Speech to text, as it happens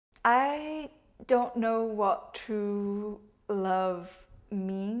I don't know what true love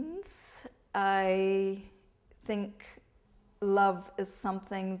means. I think love is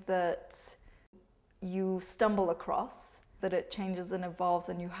something that you stumble across, that it changes and evolves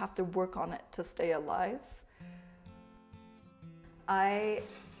and you have to work on it to stay alive. I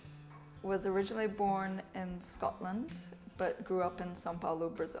was originally born in Scotland, but grew up in São Paulo,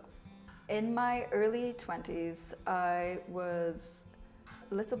 Brazil. In my early 20s, I was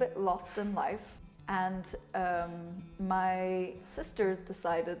a little bit lost in life, and my sisters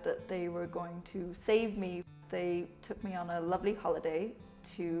decided that they were going to save me. They took me on a lovely holiday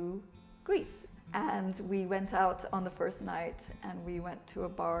to Greece, and we went out on the first night and we went to a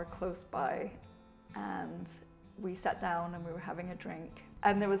bar close by, and we sat down and we were having a drink,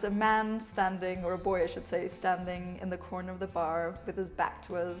 and there was a man standing, or a boy I should say, standing in the corner of the bar with his back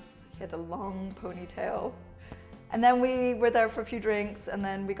to us. He had a long ponytail. And then we were there for a few drinks, and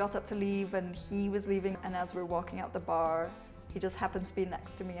then we got up to leave, and he was leaving, and as we were walking out the bar, he just happened to be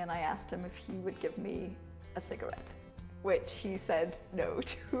next to me, and I asked him if he would give me a cigarette, which he said no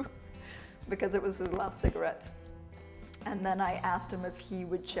to because it was his last cigarette. And then I asked him if he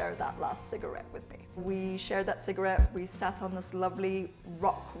would share that last cigarette with me. We shared that cigarette, we sat on this lovely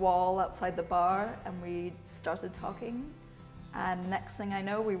rock wall outside the bar, and we started talking. And next thing I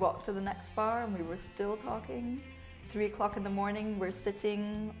know, we walked to the next bar and we were still talking. 3 o'clock in the morning, we're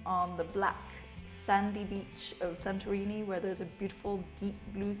sitting on the black sandy beach of Santorini, where there's a beautiful deep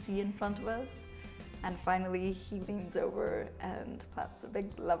blue sea in front of us. And finally he leans over and plants a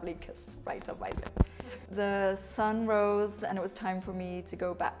big lovely kiss right on my lips. The sun rose and it was time for me to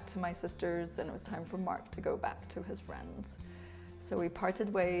go back to my sisters, and it was time for Mark to go back to his friends. So we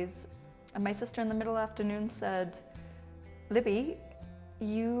parted ways, and my sister in the middle of the afternoon said, "Libby,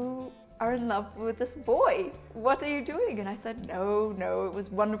 you are in love with this boy. What are you doing?" And I said, no, it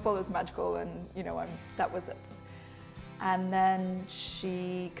was wonderful, it was magical, and that was it. And then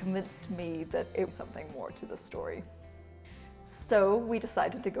she convinced me that it was something more to the story. So we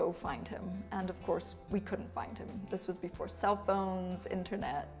decided to go find him, and of course we couldn't find him. This was before cell phones,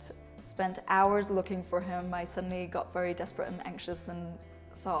 internet. Spent hours looking for him. I suddenly got very desperate and anxious and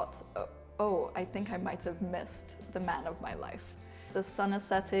thought, oh, I think I might have missed the man of my life. The sun is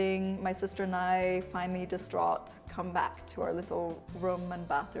setting, my sister and I, finally distraught, come back to our little room and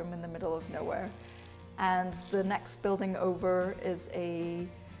bathroom in the middle of nowhere. And the next building over is a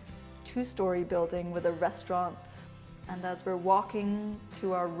 2-story building with a restaurant. And as we're walking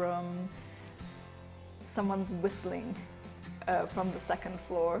to our room, someone's whistling from the second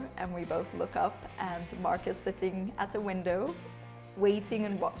floor, and we both look up, and Mark is sitting at a window, waiting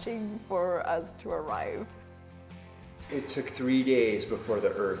and watching for us to arrive. It took 3 days before the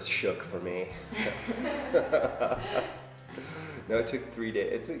earth shook for me. No, it took 3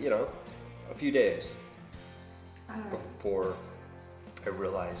 days. It took, a few days before I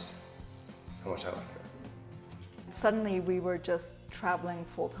realized how much I liked her. Suddenly we were just traveling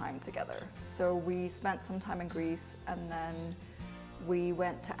full-time together. So we spent some time in Greece, and then we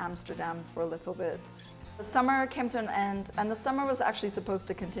went to Amsterdam for a little bit. The summer came to an end, and the summer was actually supposed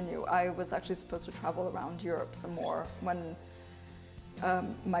to continue. I was actually supposed to travel around Europe some more when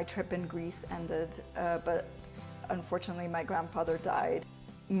my trip in Greece ended, but unfortunately my grandfather died.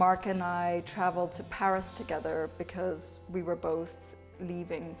 Mark and I traveled to Paris together because we were both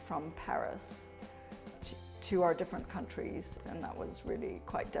leaving from Paris to our different countries, and that was really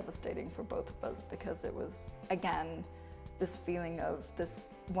quite devastating for both of us, because it was, again, this feeling of this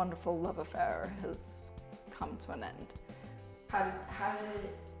wonderful love affair has come to an end. How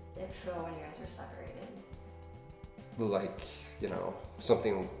did it feel when you guys were separated? Like,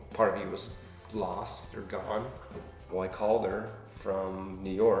 something, part of you was lost or gone. Well, I called her from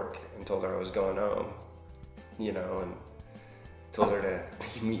New York and told her I was going home, and told her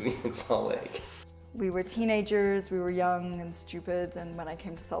to meet me in Salt Lake. We were teenagers, we were young and stupid, and when I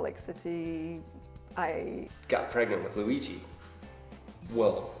came to Salt Lake City, I got pregnant with Luigi.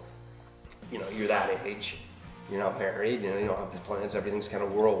 Well, you're that age, you're not married, you don't have the plans, everything's kind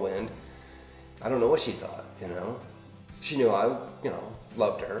of whirlwind. I don't know what she thought, She knew I,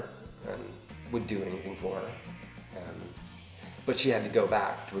 loved her and would do anything for her. But she had to go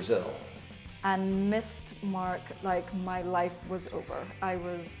back to Brazil. And missed Mark like my life was over. I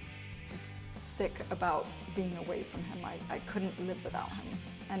was sick about being away from him. I couldn't live without him.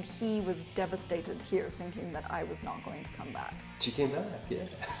 And he was devastated here, thinking that I was not going to come back. She came back, yeah.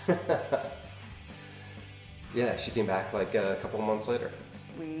 Yeah, she came back like a couple of months later.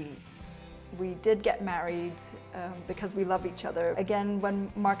 We did get married because we love each other. Again,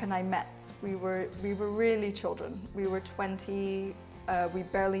 when Mark and I met, we were really children. We were 20 We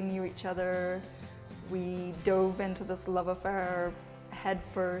barely knew each other. We dove into this love affair head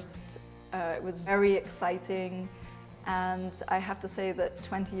first. It was very exciting, and I have to say that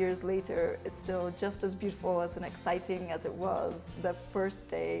 20 years later, it's still just as beautiful as and exciting as it was the first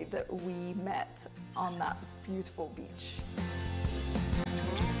day that we met on that beautiful beach.